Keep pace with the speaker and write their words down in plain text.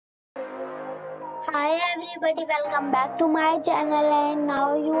Hi everybody, welcome back to my channel and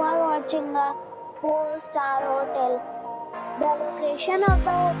now you are watching a 4-star hotel. The location of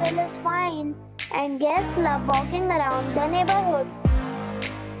the hotel is fine and guests love walking around the neighborhood.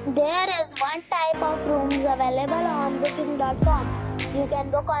 There is one type of rooms available on booking.com. You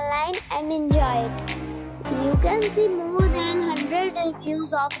can book online and enjoy it. You can see more than 100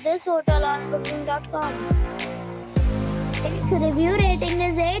 reviews of this hotel on booking.com. Its review rating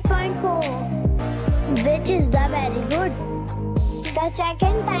is 8.4. which is the very good. The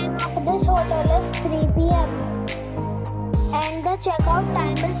check-in time of this hotel is 3 p.m. and the check-out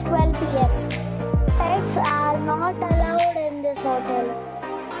time is 12 p.m. Pets are not allowed in this hotel.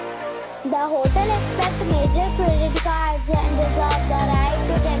 The hotel accepts major credit cards and reserves the right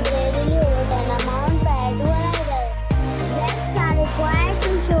to temporarily hold an amount prior to arrival. Guests are required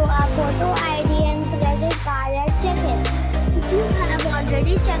to show a photo ID and credit card at check-in. If you have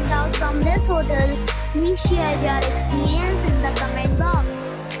already checked out from this hotel, please share your experience in the comment box.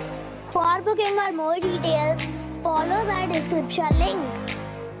 For booking or more details, follow the description link.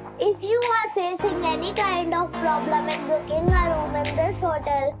 If you are facing any kind of problem in booking a room in this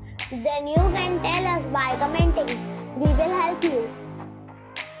hotel, then you can tell us by commenting. We will help you.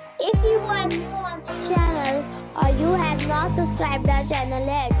 If you are new on this channel or you have not subscribed our channel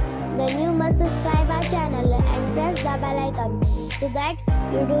yet, then you must subscribe our channel and press the bell icon so that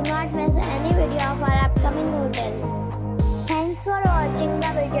you do not miss any video of our upcoming hotel. Thanks for watching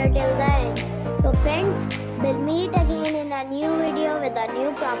the video till the end. So friends, we'll meet again in a new video with a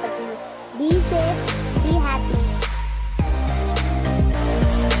new property. Be safe, be happy.